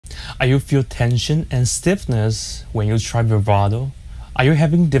Are you feel tension and stiffness when you try vibrato? Are you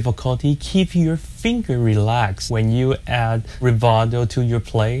having difficulty keeping your finger relaxed when you add vibrato to your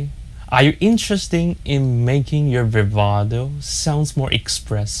play? Are you interested in making your vibrato sounds more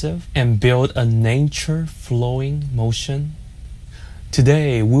expressive and build a nature flowing motion?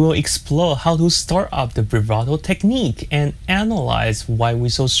 Today, we will explore how to start up the vibrato technique and analyze why we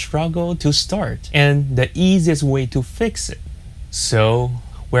so struggle to start and the easiest way to fix it. So,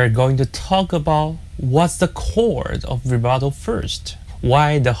 we're going to talk about what's the chord of vibrato first.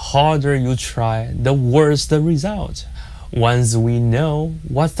 Why the harder you try, the worse the result. Once we know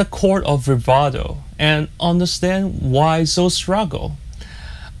what's the chord of vibrato and understand why so struggle,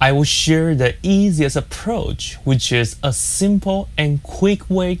 I will share the easiest approach, which is a simple and quick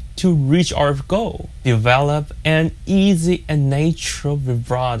way to reach our goal. Develop an easy and natural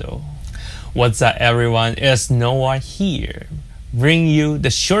vibrato. What's up everyone, it's Noah here. Bring you the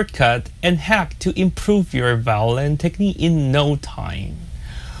shortcut and hack to improve your violin technique in no time.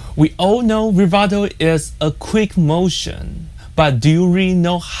 We all know vibrato is a quick motion, but do you really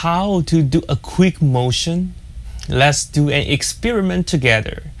know how to do a quick motion? Let's do an experiment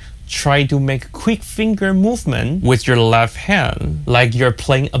together. Try to make a quick finger movement with your left hand like you're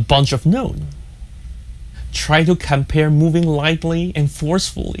playing a bunch of notes. Try to compare moving lightly and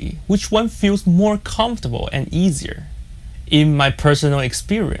forcefully. Which one feels more comfortable and easier? In my personal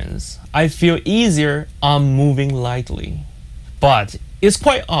experience, I feel easier on moving lightly. But it's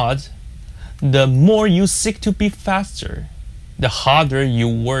quite odd. The more you seek to be faster, the harder you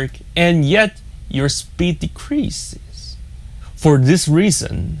work, and yet your speed decreases. For this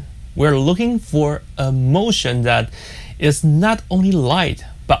reason, we're looking for a motion that is not only light,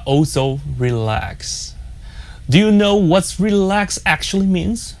 but also relaxed. Do you know what relax actually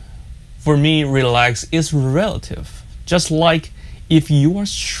means? For me, relax is relative. Just like if you are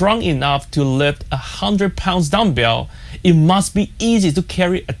strong enough to lift a 100-pound dumbbell, it must be easy to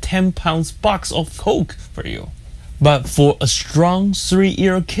carry a 10-pound box of Coke for you. But for a strong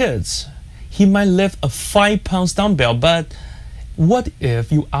 3-year-old kid, he might lift a 5-pound dumbbell, but what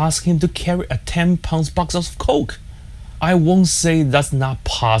if you ask him to carry a 10-pound box of Coke? I won't say that's not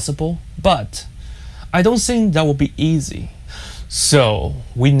possible, but I don't think that will be easy. So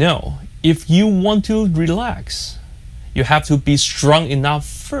we know if you want to relax, you have to be strong enough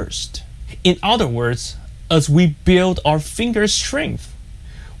first. In other words, as we build our finger strength,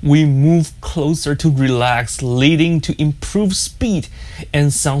 we move closer to relax, leading to improved speed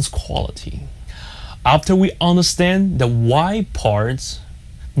and sound quality. After we understand the why parts,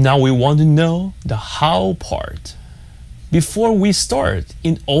 now we want to know the how part. Before we start,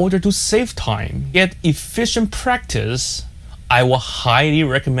 in order to save time, get efficient practice, I will highly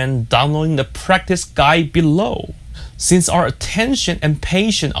recommend downloading the practice guide below. Since our attention and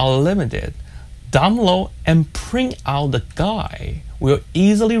patience are limited, download and print out the guide will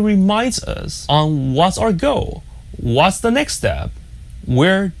easily remind us on what's our goal, what's the next step,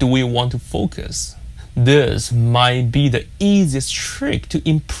 where do we want to focus. This might be the easiest trick to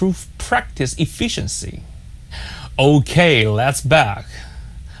improve practice efficiency. Okay, let's back.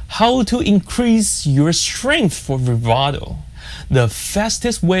 How to increase your strength for vibrato? The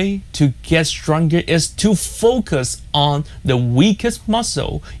fastest way to get stronger is to focus on the weakest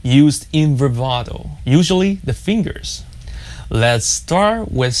muscle used in vibrato, usually the fingers. Let's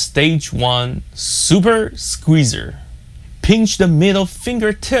start with stage 1, super squeezer. Pinch the middle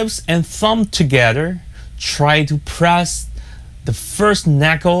fingertips and thumb together. Try to press the first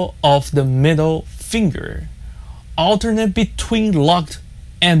knuckle of the middle finger. Alternate between locked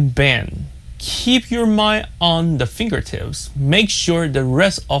and bend. Keep your mind on the fingertips. Make sure the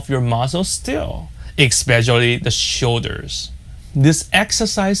rest of your muscles still, especially the shoulders. This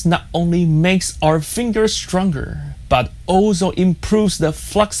exercise not only makes our fingers stronger, but also improves the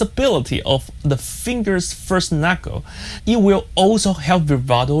flexibility of the finger's first knuckle. It will also help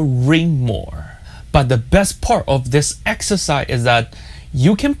vibrato ring more. But the best part of this exercise is that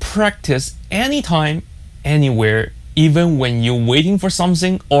you can practice anytime, anywhere, even when you're waiting for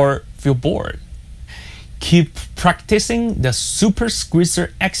something or feel bored. Keep practicing the super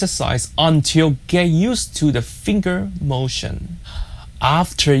squeezer exercise until get used to the finger motion.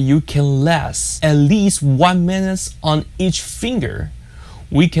 After you can last at least 1 minute on each finger,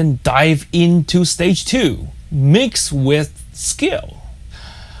 we can dive into stage 2, mix with skill.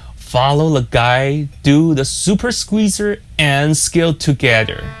 Follow the guide, do the super squeezer and skill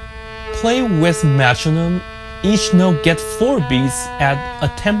together. Play with metronome. Each note gets 4 beats at a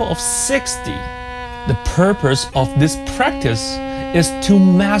tempo of 60. The purpose of this practice is to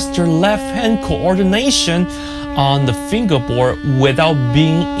master left hand coordination on the fingerboard without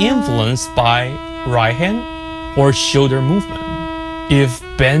being influenced by right hand or shoulder movement. If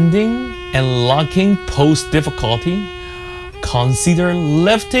bending and locking pose difficulty, consider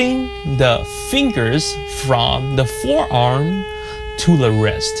lifting the fingers from the forearm to the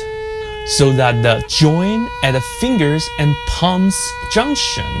wrist, so that the joint at the fingers and palms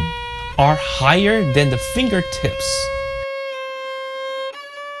junction are higher than the fingertips.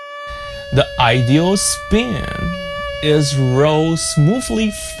 The ideal spin is roll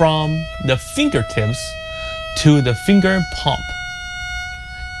smoothly from the fingertips to the finger palm.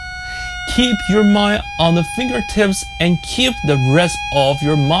 Keep your mind on the fingertips and keep the rest of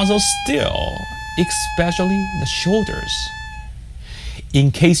your muscles still, especially the shoulders.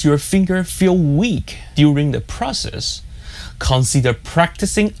 In case your fingers feel weak during the process, consider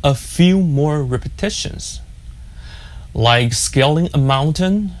practicing a few more repetitions. Like scaling a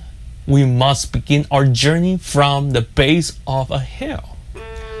mountain, we must begin our journey from the base of a hill.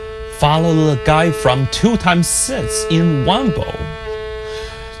 Follow the guide from 2 times sits in one bow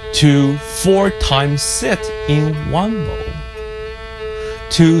to 4 times sit in one bow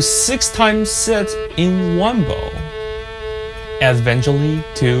to 6 times sit in one bow, eventually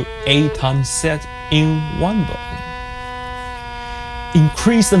to 8 times sit in one bow.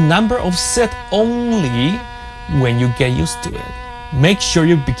 Increase the number of sit only when you get used to it. Make sure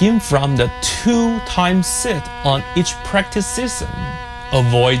you begin from the 2 times sit on each practice season.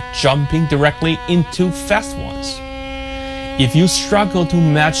 Avoid jumping directly into fast ones. If you struggle to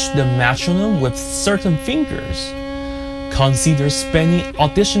match the metronome with certain fingers, consider spending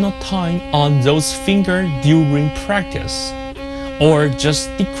additional time on those fingers during practice, or just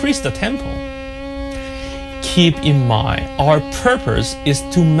decrease the tempo. Keep in mind, our purpose is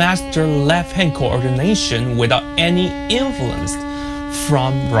to master left-hand coordination without any influence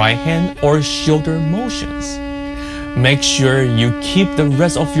from right hand or shoulder motions. Make sure you keep the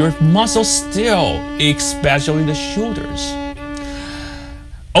rest of your muscles still, especially the shoulders.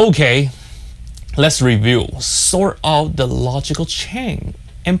 Okay, let's review. Sort out the logical chain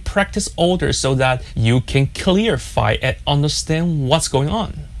and practice order so that you can clarify and understand what's going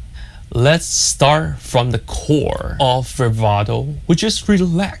on. Let's start from the core of vibrato, which is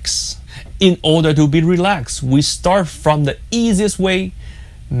relax. In order to be relaxed, we start from the easiest way,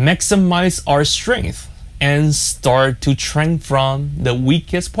 maximize our strength, and start to train from the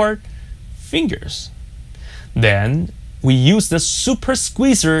weakest part, fingers. Then we use the super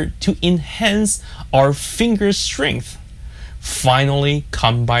squeezer to enhance our finger strength. Finally,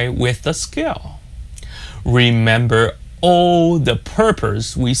 combine with the scale. Remember all the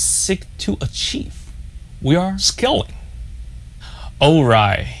purpose we seek to achieve. We are scaling.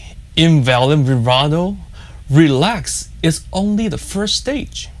 Alright, in Violin Vibrato, relax is only the first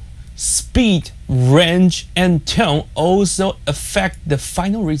stage. Speed, range, and tone also affect the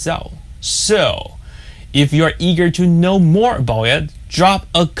final result. So, if you are eager to know more about it, drop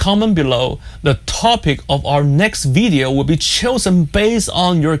a comment below. The topic of our next video will be chosen based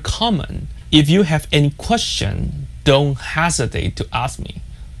on your comment. If you have any question, don't hesitate to ask me.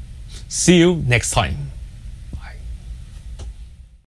 See you next time.